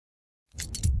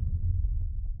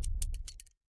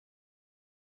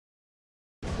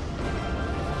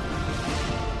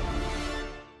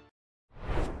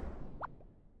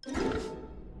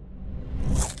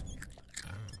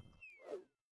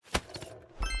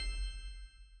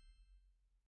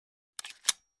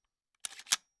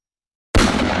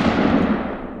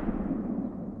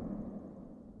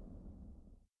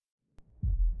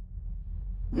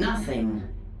Nothing,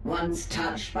 once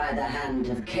touched by the hand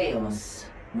of chaos,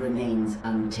 remains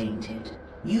untainted.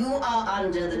 You are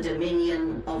under the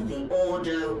dominion of the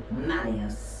Ordo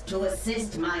Malleus to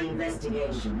assist my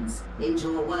investigations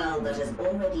into a world that has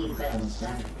already felt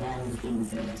that fell's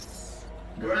influence.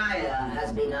 Gaia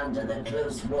has been under the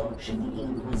close watch of the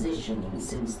Inquisition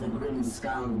since the Grim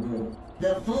Skull War.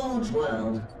 The Forge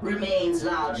world remains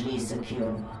largely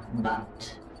secure,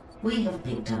 but we have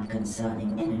picked up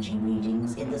concerning energy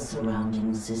readings in the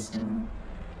surrounding system.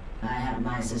 I have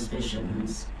my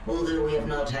suspicions, although we have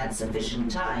not had sufficient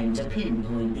time to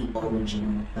pinpoint the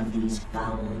origin of these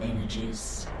foul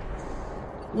energies.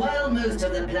 While most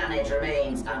of the planet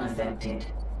remains unaffected,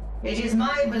 it is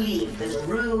my belief that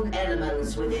rogue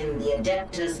elements within the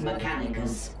Adeptus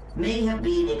Mechanicus may have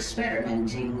been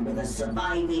experimenting with a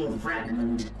surviving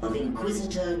fragment of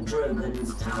Inquisitor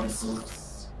Drogon's power source.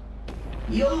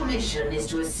 Your mission is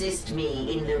to assist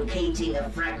me in locating a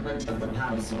fragment of the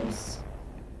power source.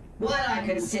 While I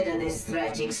consider this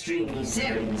threat extremely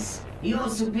serious, your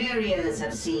superiors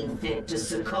have seen fit to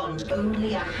second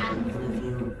only a handful of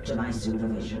you to my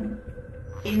supervision.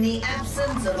 In the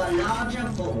absence of a larger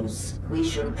force, we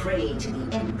should pray to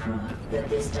the Emperor that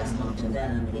this does not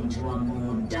develop into a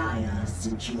more dire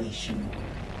situation.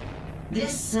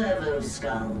 This servo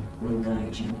skull will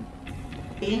guide you.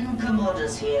 In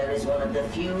Commodus here is one of the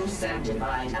few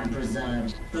sanctified and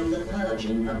preserved from the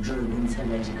purging of Drogon's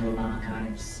heretical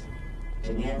archives.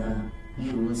 Together,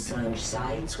 you will search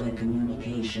sites where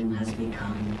communication has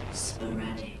become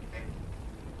sporadic.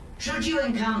 Should you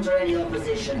encounter any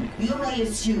opposition, you may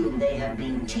assume they have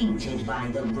been tainted by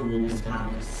the ruinous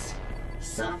powers.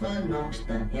 Suffer not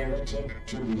the heretic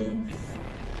to live.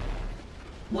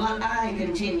 While I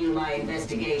continue my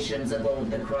investigations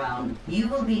aboard the Crown, you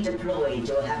will be deployed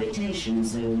to a habitation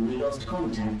zone we lost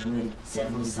contact with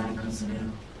several cycles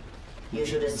ago. You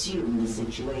should assume the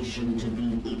situation to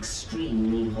be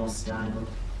extremely hostile.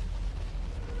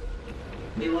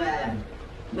 Beware.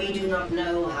 We do not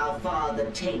know how far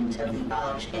the taint of the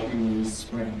arch-enemy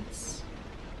spreads.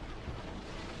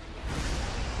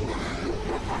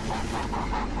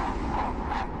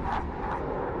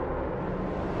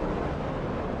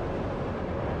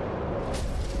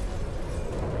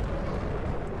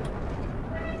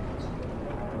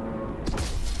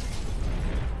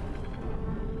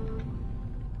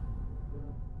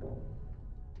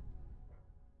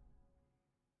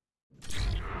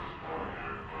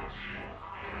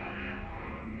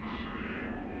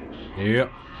 Ja,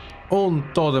 und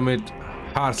damit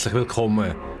herzlich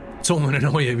willkommen zu einem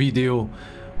neuen Video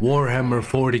Warhammer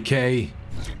 40k.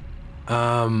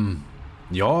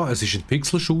 Ja, es ist ein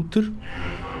Pixel-Shooter,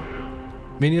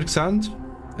 wie ihr seht.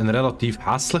 Ein relativ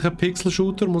hässlicher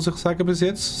Pixel-Shooter, muss ich sagen, bis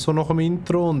jetzt, so nach dem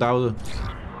Intro. Und auch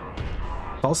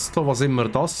das hier, was immer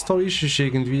das hier ist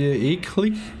irgendwie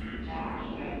eklig.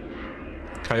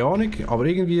 Keine Ahnung, aber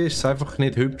irgendwie ist es einfach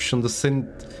nicht hübsch und das sind...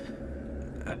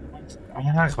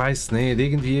 Ja, ich weiß nicht,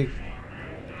 irgendwie...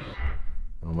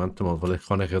 Moment mal, vielleicht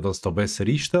kann ich ja das da besser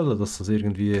einstellen, dass das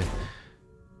irgendwie...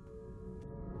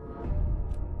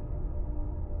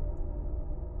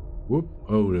 Oh,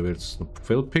 da wird es noch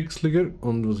viel pixeliger.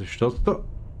 Und was ist das da?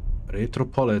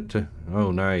 Retro-Palette.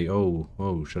 Oh nein,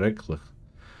 oh, schrecklich.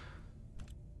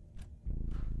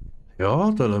 Ja,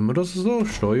 dann lassen wir das so.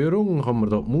 Steuerung, kann man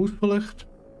da die Maus vielleicht...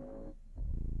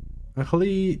 Ein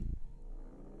bisschen...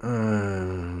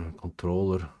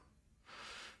 Controller.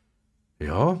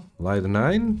 Ja, leider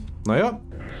nein. Naja.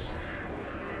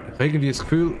 Ich habe irgendwie das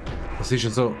Gefühl, es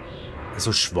ist so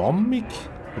schwammig,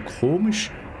 so komisch.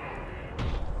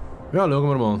 Ja, schauen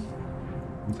wir mal.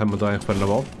 Was haben wir da eigentlich für eine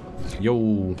Waffe?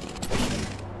 Jo.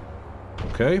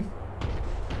 Okay.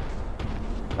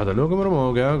 Ja, dann schauen wir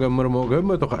mal, gell? Gehen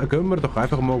wir doch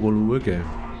einfach mal schauen.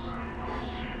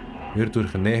 Wird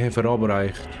durch Nähe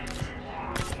verabreicht.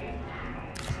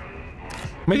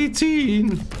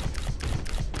 Medizin!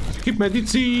 Gib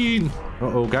Medizin!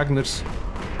 Oh, Gegners.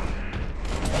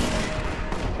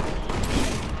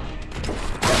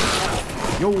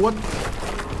 Yo, what?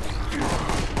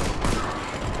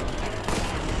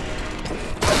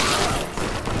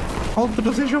 Alter,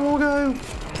 das ist schon mal geil!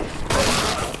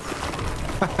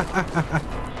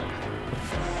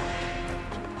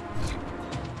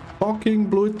 Fucking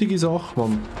blutige Sache,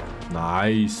 Mann.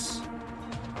 Nice.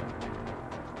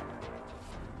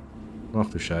 Ach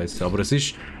du Scheiße,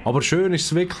 aber schön ist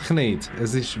es wirklich nicht.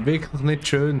 Es ist wirklich nicht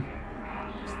schön.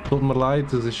 Tut mir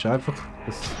leid, es ist einfach...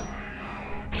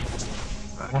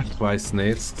 Ich weiß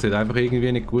nicht, es sieht einfach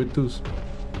irgendwie nicht gut aus.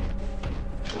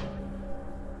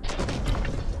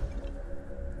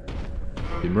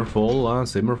 Sind wir voll,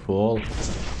 sind wir voll.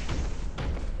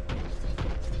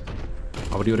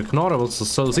 Aber die Knarre, was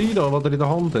das soll sein, da, was er in der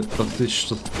Hand hat, das ist,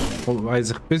 das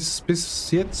weiss ich bis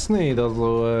jetzt nicht,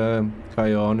 also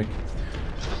keine Ahnung.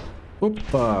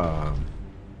 Hoppa.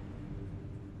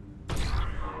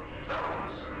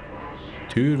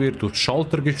 Die Tür wird durch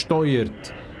Schalter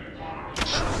gesteuert.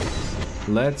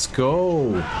 Let's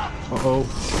go. Oh oh.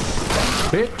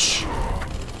 Bitch.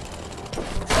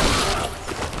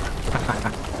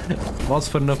 Was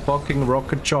für ein fucking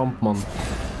Rocket Jump, Mann.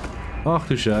 Ach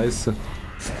du Scheiße.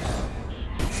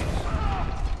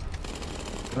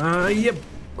 Ah, yep.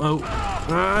 Oh.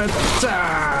 Ah,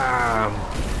 damn.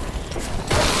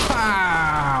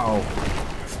 Pow.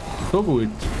 So gut.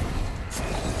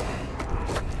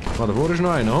 Ah, davor ist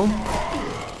noch einer, hm?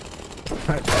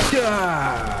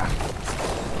 Ja.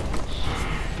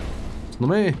 Ist noch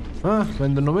mehr? Ah,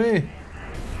 wenn da noch mehr?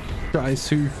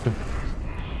 Scheisshäufen.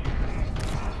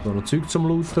 Da noch Zeug zum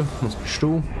Looten. Was bist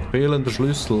du? Fehlender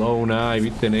Schlüssel. Oh nein,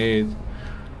 bitte nicht.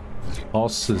 Ich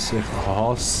hasse es. Ich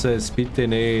hasse es. Bitte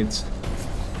nicht.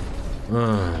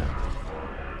 Ah.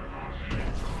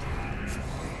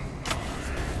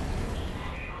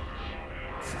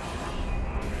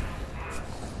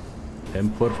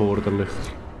 Tempo erforderlich.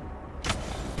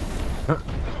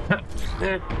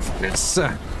 Yes.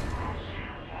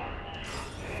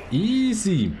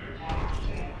 Easy.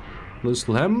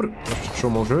 Schlüssel haben wir. Das ist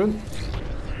schon mal schön.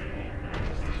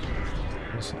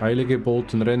 Das heilige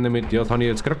Boltenrennen mit. Ja, das habe ich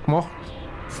jetzt gerade gemacht.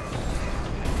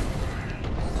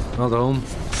 Na dann.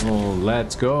 Oh,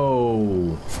 let's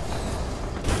go.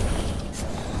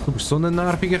 Du bist so ein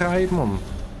nerviger Reib, Mann.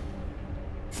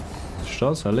 Was ist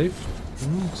das? Ein Lift?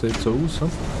 Sieht so aus, hm?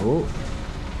 Oh.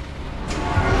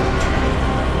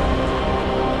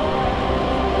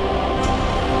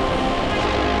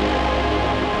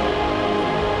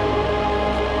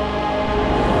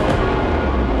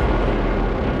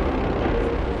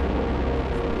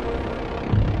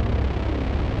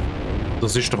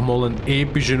 Das ist doch mal ein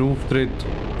epischer Auftritt.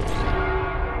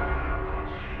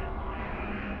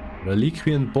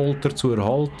 Reliquienbolter zu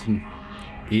erhalten.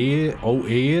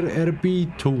 Ehrerbietung.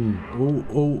 Oh,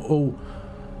 oh, oh.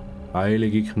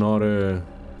 Heilige Knarre.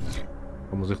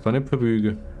 Kann man sich da nicht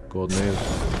verbeugen? Geht nicht.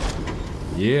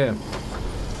 Yeah.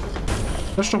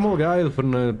 Das ist doch mal geil für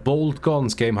eine Boltgun.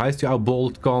 Das Game heisst ja auch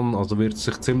Boltgun. Also wird es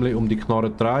sich ziemlich um die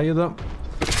Knarre drehen da.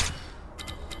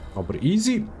 Aber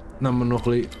easy. Nehmen wir noch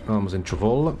ein bisschen. Ah, wir sind schon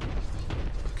voll.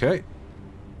 Okay.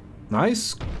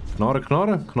 Nice. Knarre,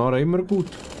 Knarre. Knarre immer gut.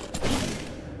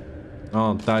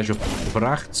 Ah, da ist auf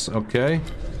rechts. Okay.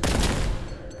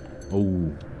 Oh.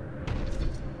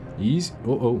 Easy.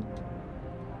 Oh, oh.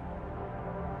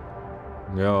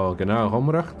 Ja, genau. Haben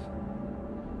wir recht.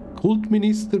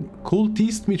 Kultminister.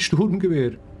 Kultist mit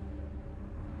Sturmgewehr.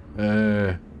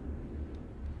 Können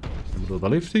wir da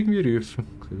den Lift irgendwie rufen?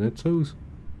 Sieht nicht so aus.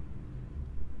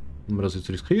 Wollen wir das jetzt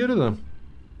riskieren dann?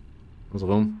 Also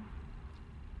komm.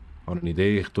 Ich habe eine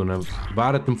Idee. Ich tue ihn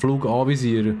während dem Flug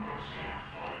anvisieren.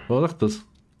 War ich das?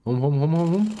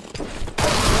 Hum.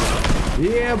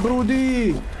 Yeah,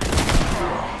 Brudi!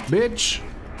 Bitch!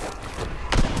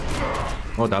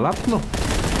 Oh, der lebt noch.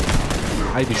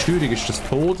 Hey, die Steuerung ist des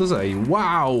Todes, ey.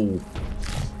 Wow!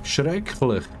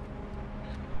 Schrecklich.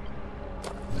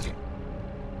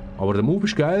 Aber der Move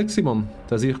war geil, Mann.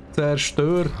 Der sich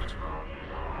zerstört.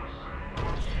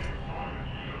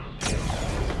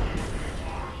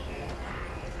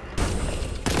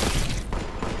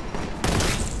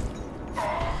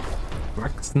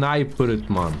 Wegsnipert,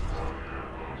 Mann.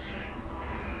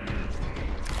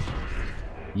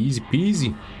 Easy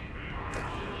peasy.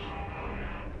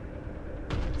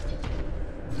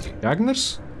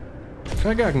 Gegners?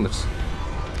 Keine Gegners.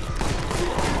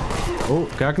 Oh,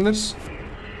 Gegners.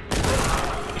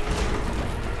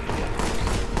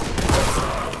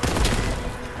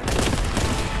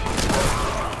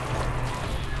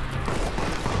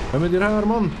 Komm mit dir her,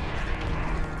 Mann.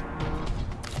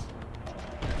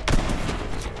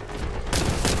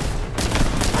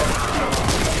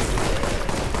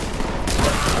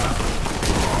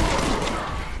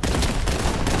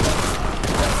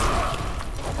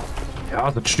 Ja,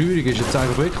 die Steuerung ist jetzt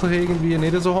eigentlich wirklich irgendwie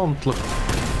nicht so handlich.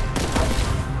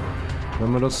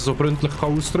 Wenn man das so freundlich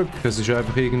ausdrücken kann. Es ist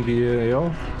einfach irgendwie, ja,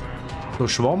 so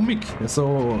schwammig.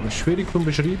 So schwierig zu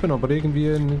beschreiben, aber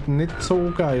irgendwie nicht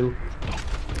so geil.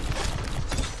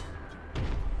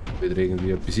 Wieder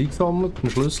irgendwie etwas eingesammelt, einen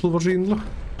Schlüssel wahrscheinlich.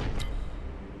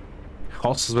 Ich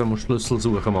hasse es, wenn man Schlüssel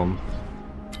suchen, Mann.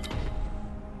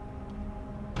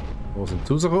 Wo sind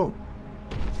sie rausgekommen?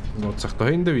 Dann geht sich da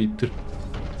hinten weiter.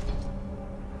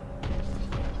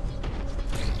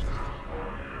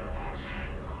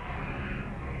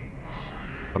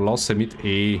 Verlasse mit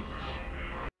E.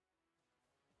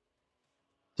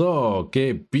 So,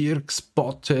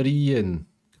 Gebirgsbatterien.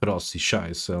 Krasse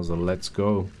Scheiße, also let's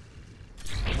go.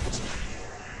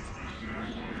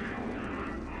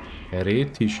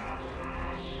 Heretisch.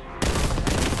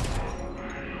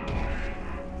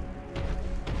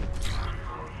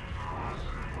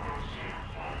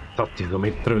 Das hat diese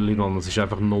Mitrölli, Mann, das ist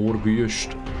einfach nur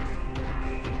Wüst.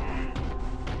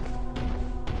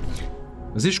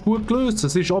 Es ist gut gelöst,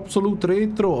 es ist absolut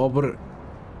retro, aber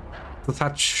das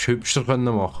hättest du hübscher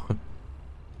können machen.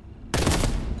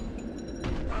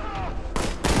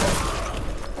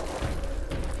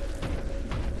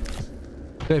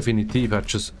 Definitiv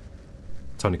hättest du es...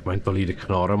 Jetzt habe ich gemeint, da liegt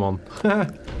Knarre, Mann.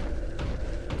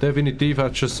 Definitiv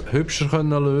hättest du es hübscher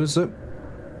können lösen,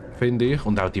 finde ich.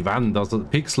 Und auch die Wände, also der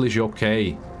Pixel ist ja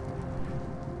okay.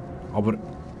 Aber...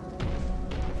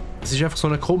 Es ist einfach so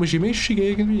eine komische Mischung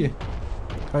irgendwie.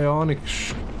 Keine Ahnung.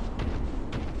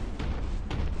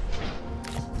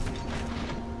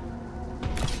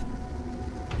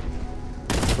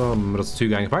 So, wenn wir das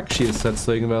Zeug eigentlich wegschießen, hat es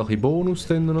da irgendwelche Bonus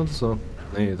drin oder so?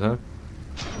 Nicht, hä?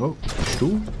 Oh, was bist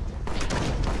du?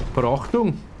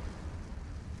 Verachtung!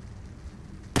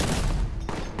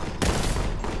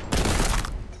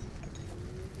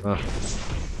 Ah.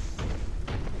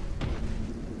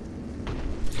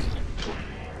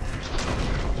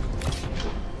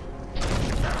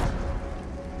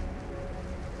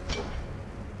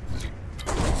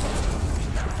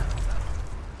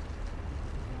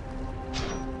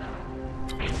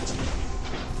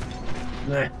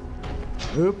 Nee.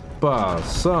 Hoppa,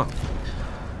 so.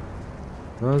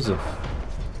 Also.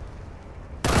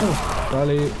 Oh,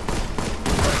 Sally.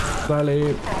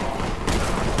 Sally.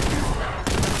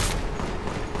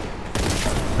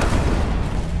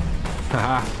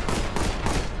 Haha.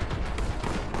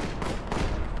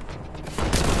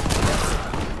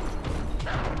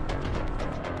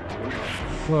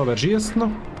 So, wer schießt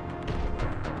noch?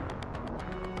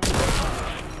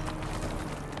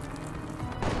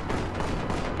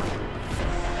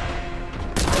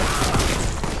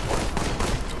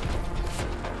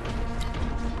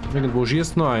 Irgendwo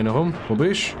schießt noch einer, komm. Wo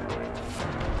bist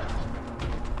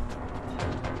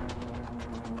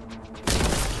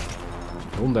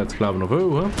du? Und jetzt glaube ich noch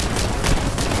viel, hä?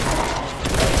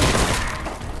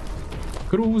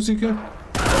 Grusige.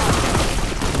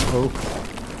 Oh.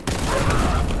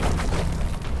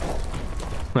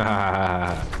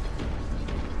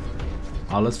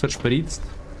 Alles verspritzt.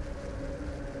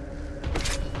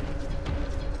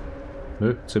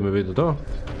 Nö, jetzt sind wir wieder da.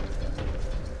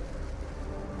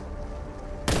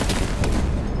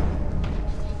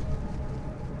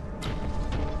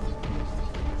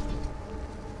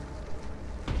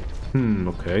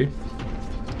 Okay.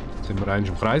 Jetzt sind wir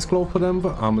eigentlich im Kreis gelaufen.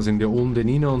 Ah, wir sind ja unten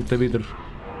rein und dann wieder...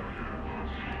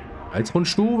 Jetzt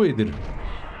kommst du wieder.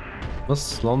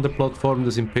 Was? Landeplattform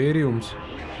des Imperiums.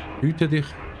 Hüte dich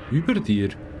über dir.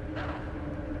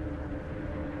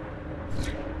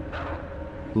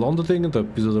 Landet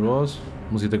irgendetwas oder was?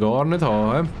 Muss ich da gar nicht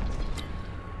haben, hä?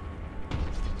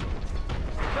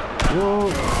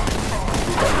 Wow.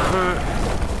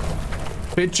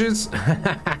 Bitches.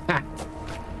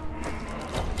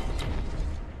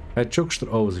 Hat schon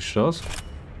gestrahlt. Oh, was ist das?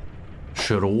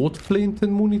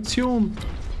 Schrotflintenmunition.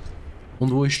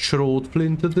 Und wo ist die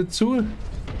Schrotflinte dazu?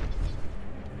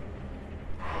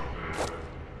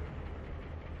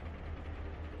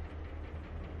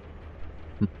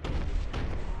 Hm.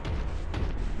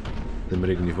 Das haben wir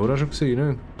irgendwie vorher schon gesehen,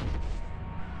 ne?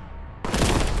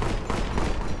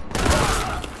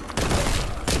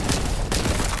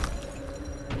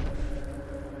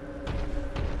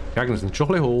 Die Gegner sind schon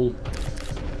ein bisschen hohl.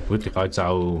 Gut, ich habe jetzt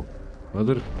auch,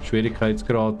 oder?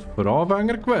 Schwierigkeitsgrad für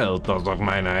Anfänger gewählt. Also ich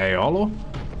meine, hey, hallo?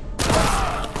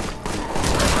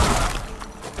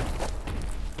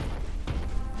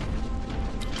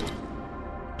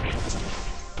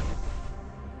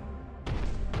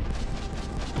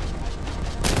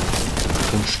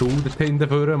 Kommst du dort hinten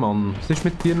vor, Mann? Was ist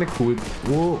mit dir nicht gut?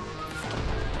 Wow.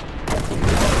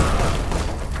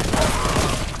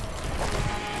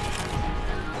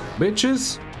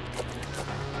 Bitches!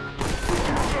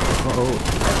 Oh.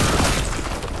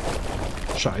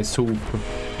 Scheiß Hupe.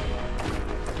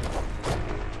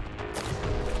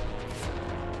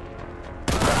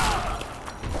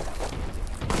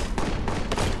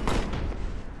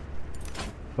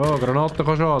 Oh, Granate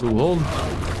kannst du an, du Hund.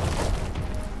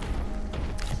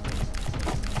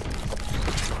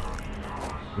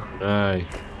 Nein.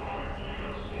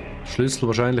 Schlüssel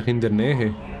wahrscheinlich in der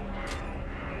Nähe.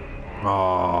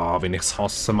 Ah, wenn ich's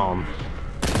hasse, Mann.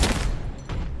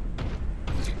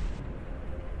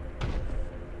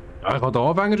 Ja, ich habe die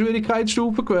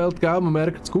Anfängerschwierigkeitsstufe gewählt, gell? Man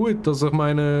merkt es gut. Also ich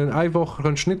meine, einfacher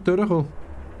kannst du nicht durchkommen.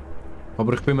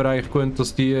 Aber ich bin mir eigentlich gewöhnt,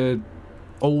 dass die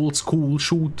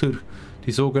Oldschool-Shooter,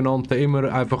 die sogenannten,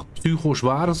 immer einfach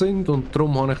psychoschwer sind. Und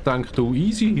darum habe ich gedacht, du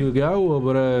easy, gell?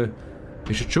 Aber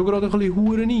ist jetzt schon gerade ein bisschen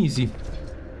huren easy.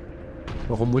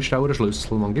 Warum musst du auch einen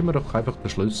Schlüssel? Man, gib mir doch einfach den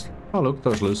Schlüssel. Ah, schau, da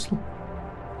der Schlüssel.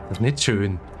 Das ist nicht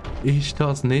schön. Ist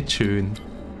das nicht schön?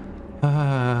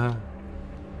 Ah.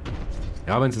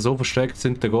 Ja, wenn sie so versteckt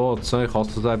sind, dann geht's. Ich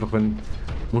hasse das einfach, wenn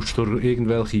musst du durch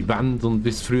irgendwelche Wände und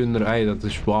bis früher, ey, das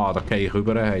ist wow, da gehe ich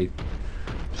über. Hey.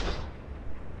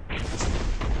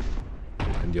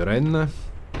 Können ja rennen.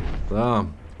 Da.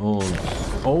 Und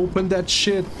open that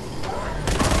shit.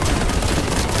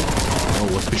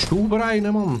 Oh, was bist du für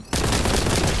einer, Mann?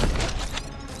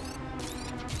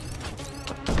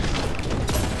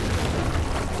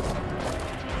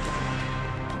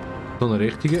 So ein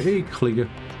richtiger Ekliger.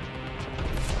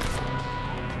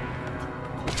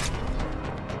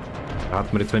 Da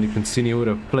hat mir jetzt wenigstens seine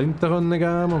Uhren Flinte geben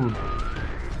können, Mann.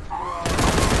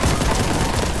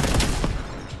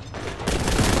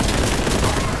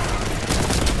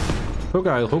 So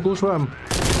geil, Kugelschwamm.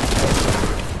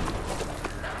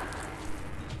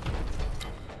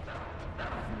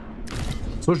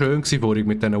 So schön war vorhin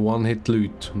mit diesen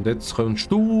One-Hit-Leuten. Und jetzt kommst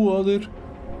du, oder?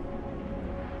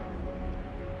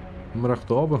 Sind wir echt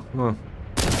da oben? Ah.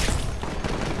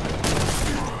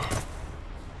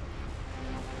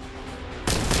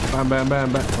 Bam, bam, bam,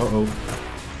 bam. Oh oh.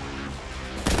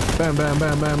 Bam, bam,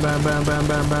 bam, bam, bam, bam, bam,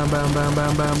 bam, bam, bam, bam,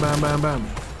 bam, bam, bam, bam, bam.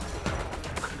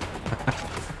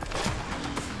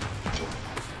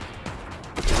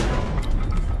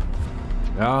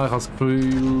 Ja, ich habe das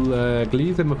Gefühl,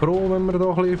 gleich sind wir froh, wenn wir da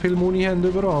ein bisschen viel Muni haben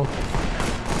überall.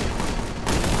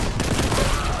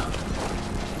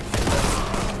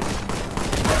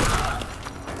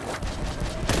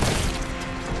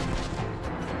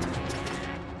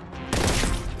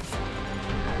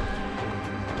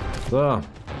 So.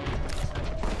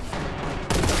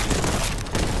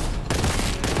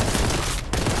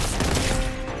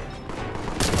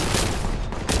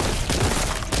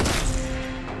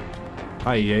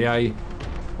 Eieiei.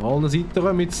 An allen Seiten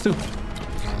kommen jetzt du.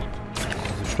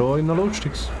 Was ist da noch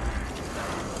Lustiges?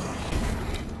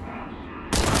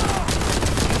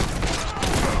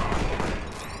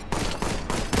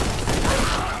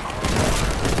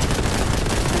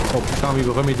 Oh, verdammt,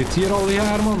 wo kommen die Tiere alle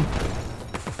her, Mann?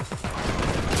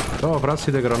 Da,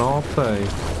 fresse die Granate, ey.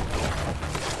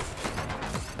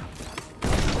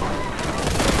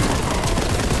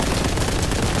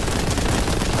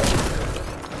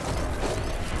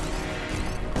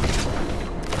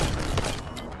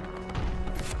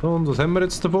 So, und was haben wir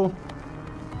jetzt davon?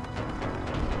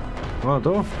 Ah,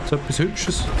 da, ist etwas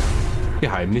Hübsches.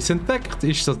 Geheimnis entdeckt.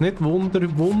 Ist das nicht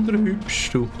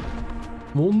wunderhübsch, du?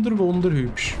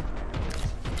 Wunderhübsch.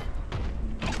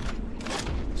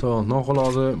 So,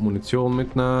 nachladen, Munition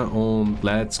mitnehmen und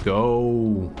let's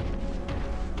go.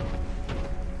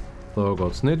 Da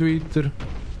geht es nicht weiter.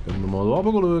 Gehen wir mal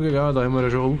runter schauen, gell? Da haben wir ja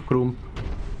schon aufgeräumt.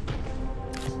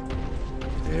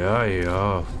 Ja,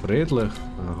 ja, friedlich.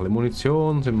 Ein bisschen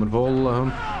Munition, sind wir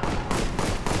voll.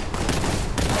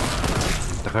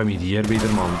 Da kommen die hier wieder,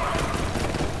 Mann.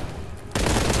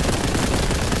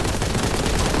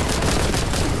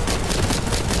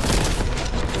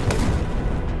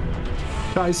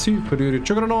 Scheiße, verrührt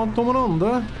schon Granaten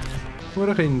umeinander.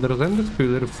 Eure Kinder, das haben das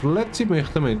Gefühl, ihr verletzt mich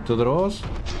damit, oder was?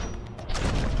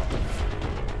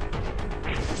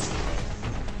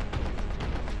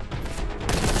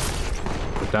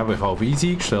 Ich habe ich auf easy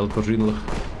eingestellt, wahrscheinlich.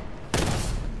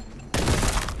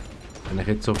 Wenn ich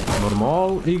jetzt auf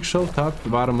normal eingestellt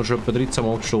hätte, wären wir schon etwa 13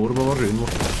 Mal gestorben, wahrscheinlich.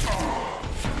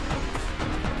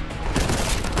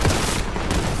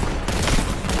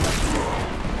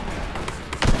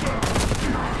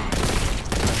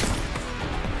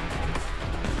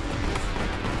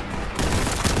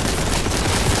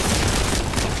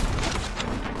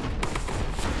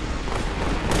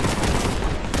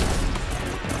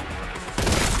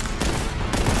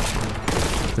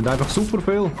 Es sind einfach super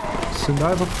viel. Es sind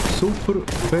einfach super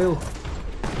viel.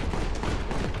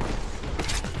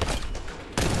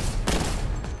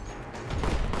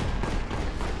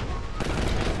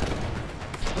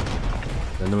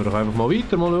 Dann wir doch einfach mal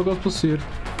weiter, mal schauen, was passiert.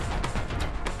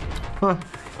 Ah.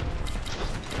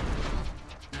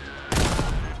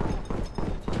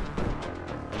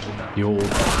 Jo.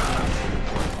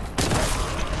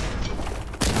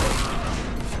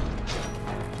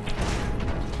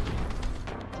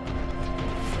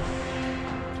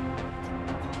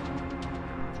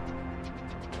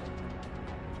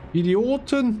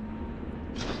 Idioten!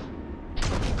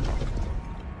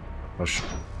 Fast.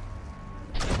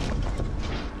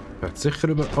 Wird sicher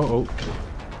über... Oh oh.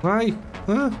 Nein!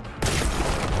 Ah.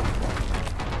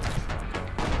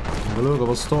 Mal schauen,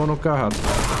 was es hier noch gegeben hat.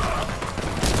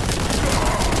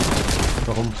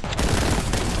 Warum?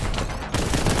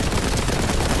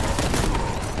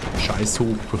 Scheiß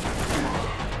Haufen.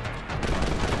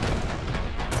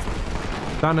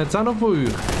 Dann jetzt auch noch von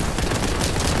euch.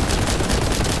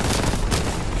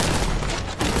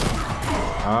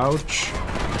 Autsch.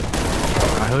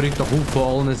 Hör ich doch auf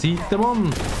von allen Seiten, Mann.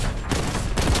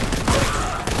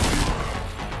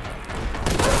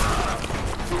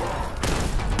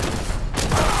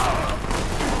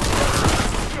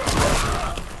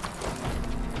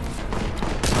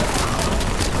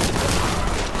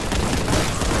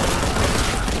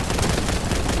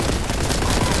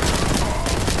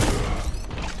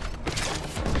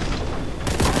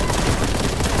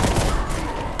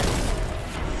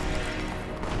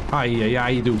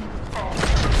 Eieiei, du.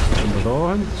 Und wir da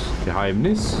haben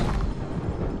Geheimnis.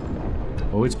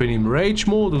 Oh, jetzt bin ich im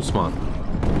Rage-Modus, Mann.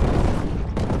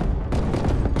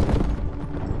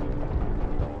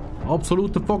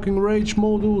 Absoluter fucking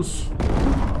Rage-Modus.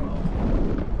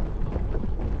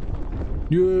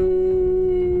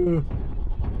 Yeah.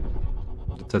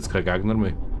 Jetzt hat es keinen Gegner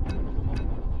mehr.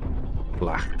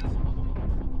 Schlecht.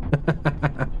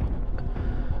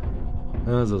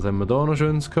 Also, was haben wir da noch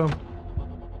Schönes gehabt?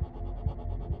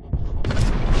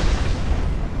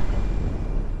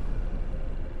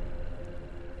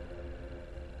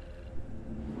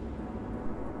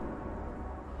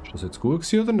 Ist das jetzt gut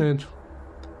gewesen oder nicht?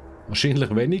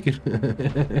 Wahrscheinlich weniger.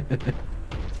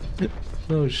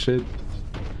 Oh shit.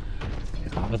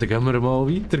 Ja, dann gehen wir mal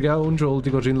weiter, gell?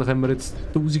 Unschuldig. Wahrscheinlich haben wir jetzt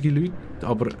tausende Leute.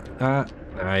 Aber,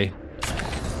 nein.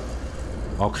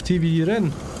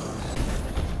 Aktivieren.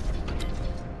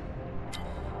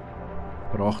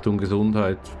 Verachtung,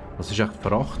 Gesundheit. Was ist echt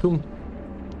Verachtung?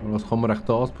 Was kann man echt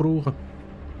das brauchen?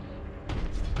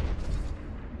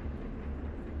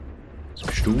 Was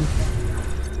bist du?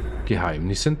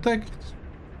 Geheimnis entdeckt.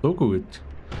 So gut.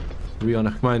 Wie habe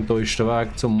ich gemeint, da ist der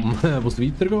Weg, zum wo es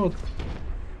weitergeht.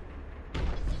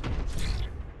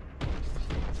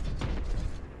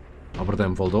 Aber in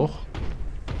dem Fall doch.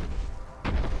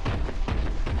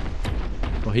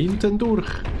 Da hinten durch.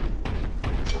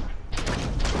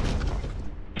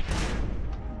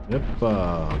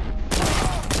 Jeppa.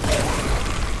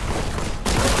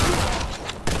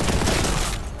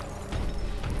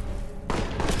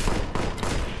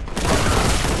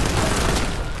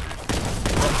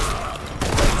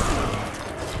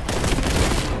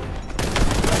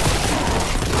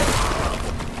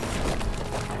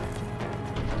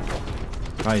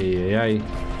 Eieiei.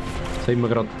 Jetzt haben wir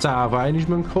gerade 10 auf einmal mit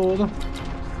dem Code.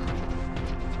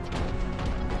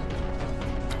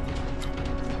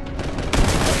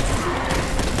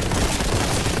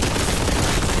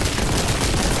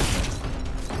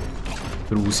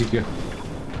 Grusige.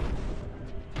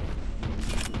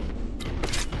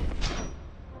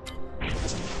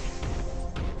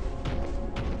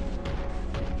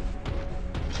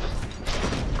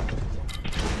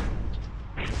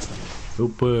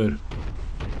 Super.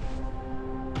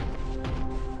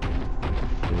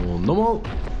 Und nochmal.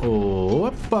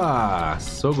 Opa.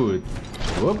 So gut.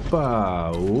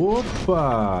 Opa.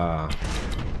 Opa.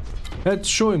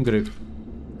 Jetzt schon im Griff.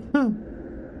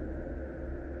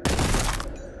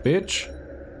 Bitch.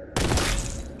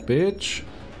 Bitch.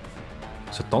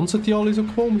 So tanzen die alle so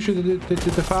komisch in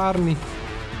der Ferne.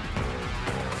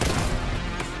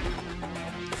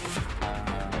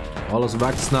 Alles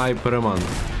wegsniperen, Mann.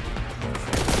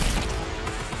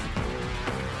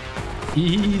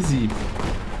 Easy.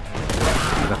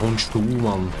 Da kommst du,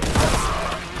 Mann.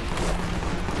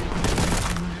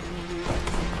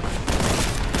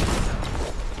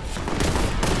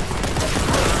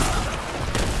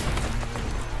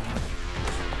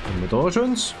 Da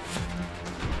schön's.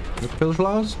 Nicht viel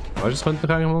Schlaues. Weißt du, das könnte ich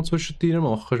eigentlich mal zwischendrin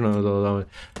machen. Schnell da.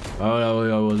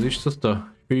 Ja, was ist das da?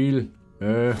 Spiel.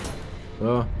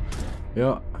 Da.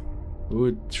 Ja.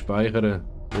 Gut, speichern.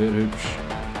 Sehr hübsch.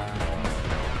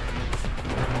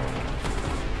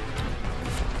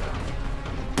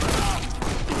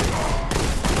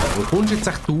 Wo kommst jetzt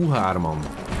echt du her, Mann?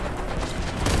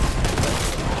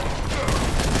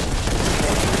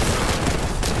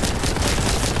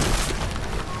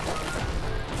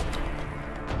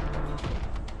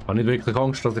 Ich habe nicht wirklich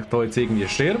Angst, dass ich da jetzt irgendwie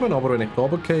sterbe, aber wenn ich da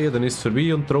runtergehe, dann ist es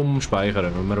vorbei und darum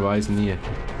speichern. Und man weiß nie.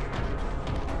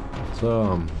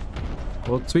 So.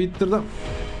 Geht's weiter da?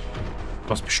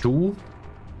 Was bist du?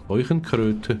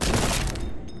 Euchenkröte.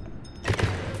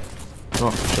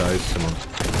 Ach, Scheiße, Mann.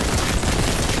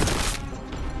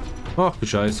 Ach du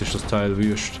Scheiße, ist das Teil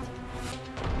wüst.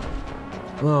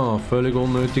 Ah, völlig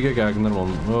unnötige Gegner,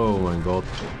 Mann. Oh mein Gott.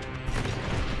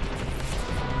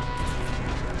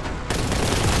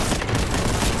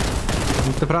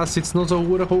 Und der presst jetzt noch so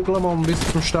hure Kugeln, Mann, bis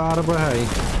zum Sterben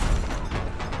haben.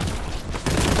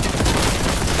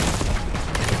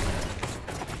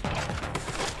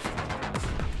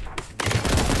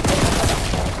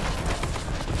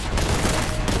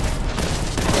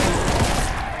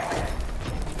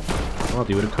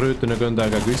 Die Kröten gehen auch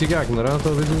gegen unsere Gegner, da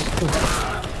wie es aussieht.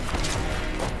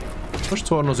 Das ist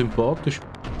zwar noch sympathisch.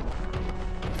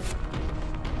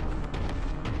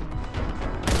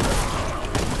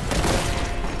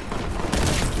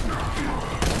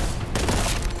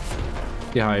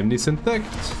 Geheimnis entdeckt.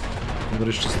 Oder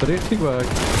ist das der richtige Weg?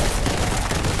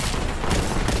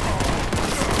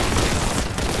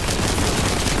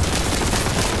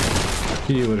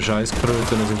 Die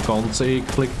Scheißkröten sind ganz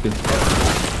eklig.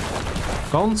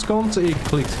 Ganz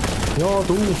eklig. Ja,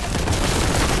 du.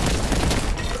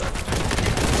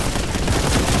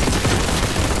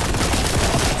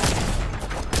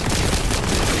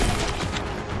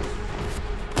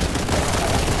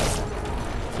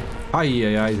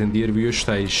 Eieiei, sind die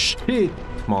Wüste. Shit,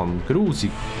 Mann,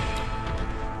 grusig.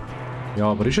 Ja,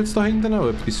 aber ist jetzt da hinten noch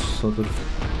etwas? Oder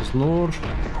das nur? Oh.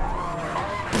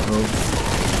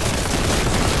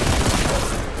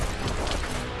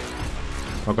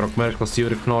 Ich habe gerade gemerkt, dass die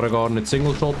Knarre gar nicht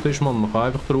Single-Shot ist, man. Man kann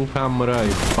einfach draufhämmern.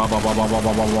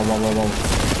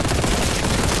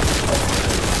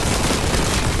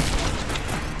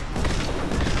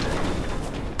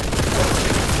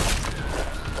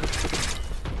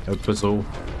 Etwa so.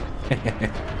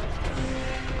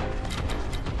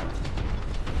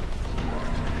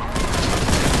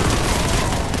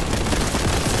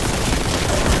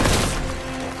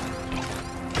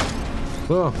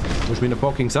 So, wo ist mein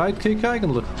fucking Sidekick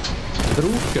eigentlich?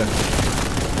 Draufgehen.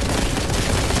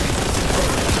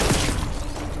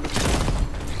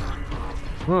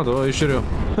 Ah, da ist er ja.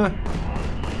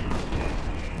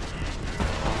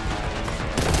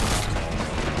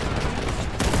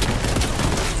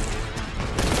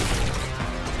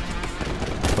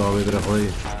 Da wieder ein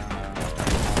bisschen.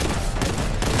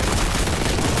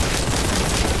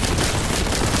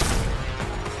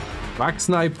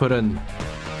 Wegsniperen.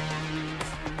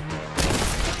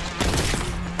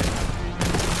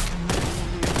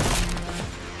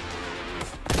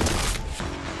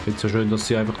 Ich finde es so schön, dass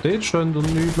sie einfach dort stehen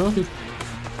und nichts machen.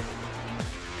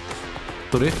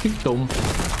 So richtig dumm.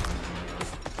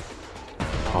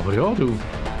 Aber ja, du.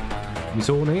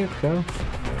 Wieso nicht, gell?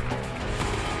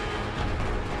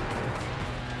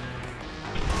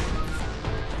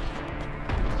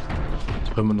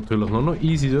 Jetzt können wir natürlich noch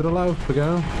easy durchlaufen,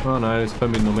 gell? Ah nein, jetzt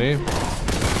kommen wir noch mehr.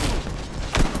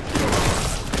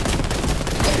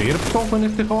 Stirb doch, wenn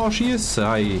ich dich anschiesse.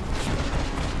 Hey.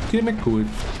 Das ist nicht gut.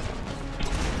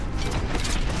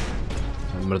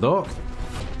 Was haben wir da?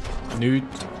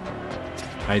 Nichts.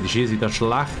 Hey, die Schieße ist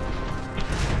schlecht.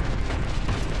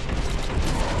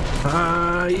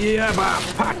 Ah, ja,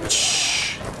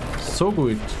 patsch. So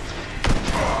gut.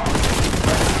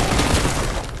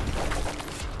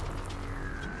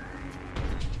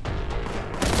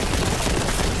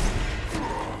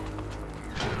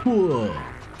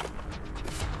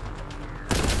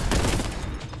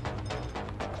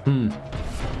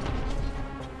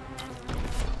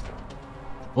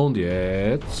 Und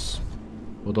jetzt,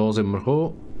 von da sind wir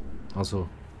gekommen, also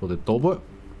von dort oben.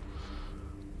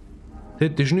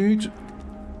 Dort ist nichts.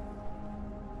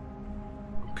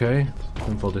 Okay,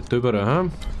 dann von dort rüber.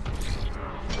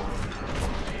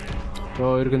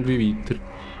 Da irgendwie weiter.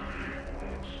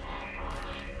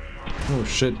 Oh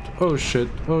shit, oh shit,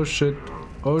 oh shit,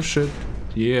 oh shit.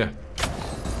 Yeah.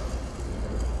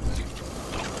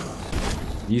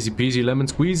 Easy peasy lemon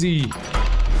squeezy.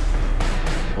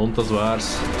 Und das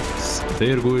war's.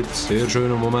 Sehr gut, sehr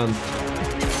schöner Moment.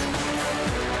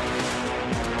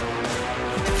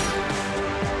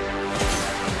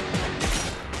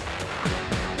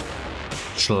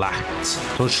 Schlecht,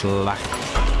 so schlecht.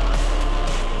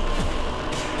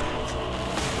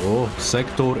 Oh,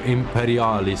 Sektor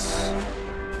Imperialis.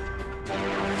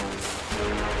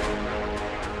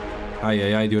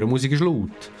 Eieiei, die Musik ist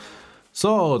laut.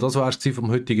 So, das war's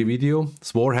vom heutigen Video.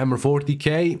 Das Warhammer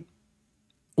 40k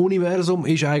Universum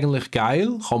ist eigentlich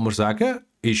geil, kann man sagen.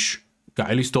 Ist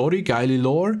geile Story, geile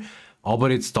Lore. Aber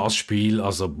jetzt das Spiel,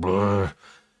 also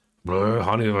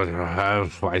habe ich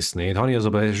weiß nicht, habe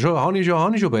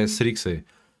ich schon bessere gesehen.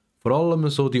 Vor allem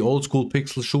so die Oldschool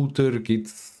Pixel Shooter gibt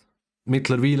es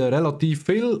mittlerweile relativ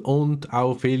viel und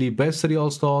auch viele bessere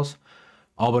als das.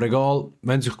 Aber egal,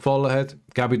 wenn es euch gefallen hat,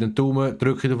 gebt den Daumen,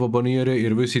 drückt auf Abonnieren,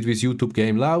 ihr wisst, wie das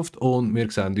YouTube-Game läuft und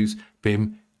wir sehen uns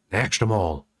beim nächsten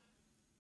Mal.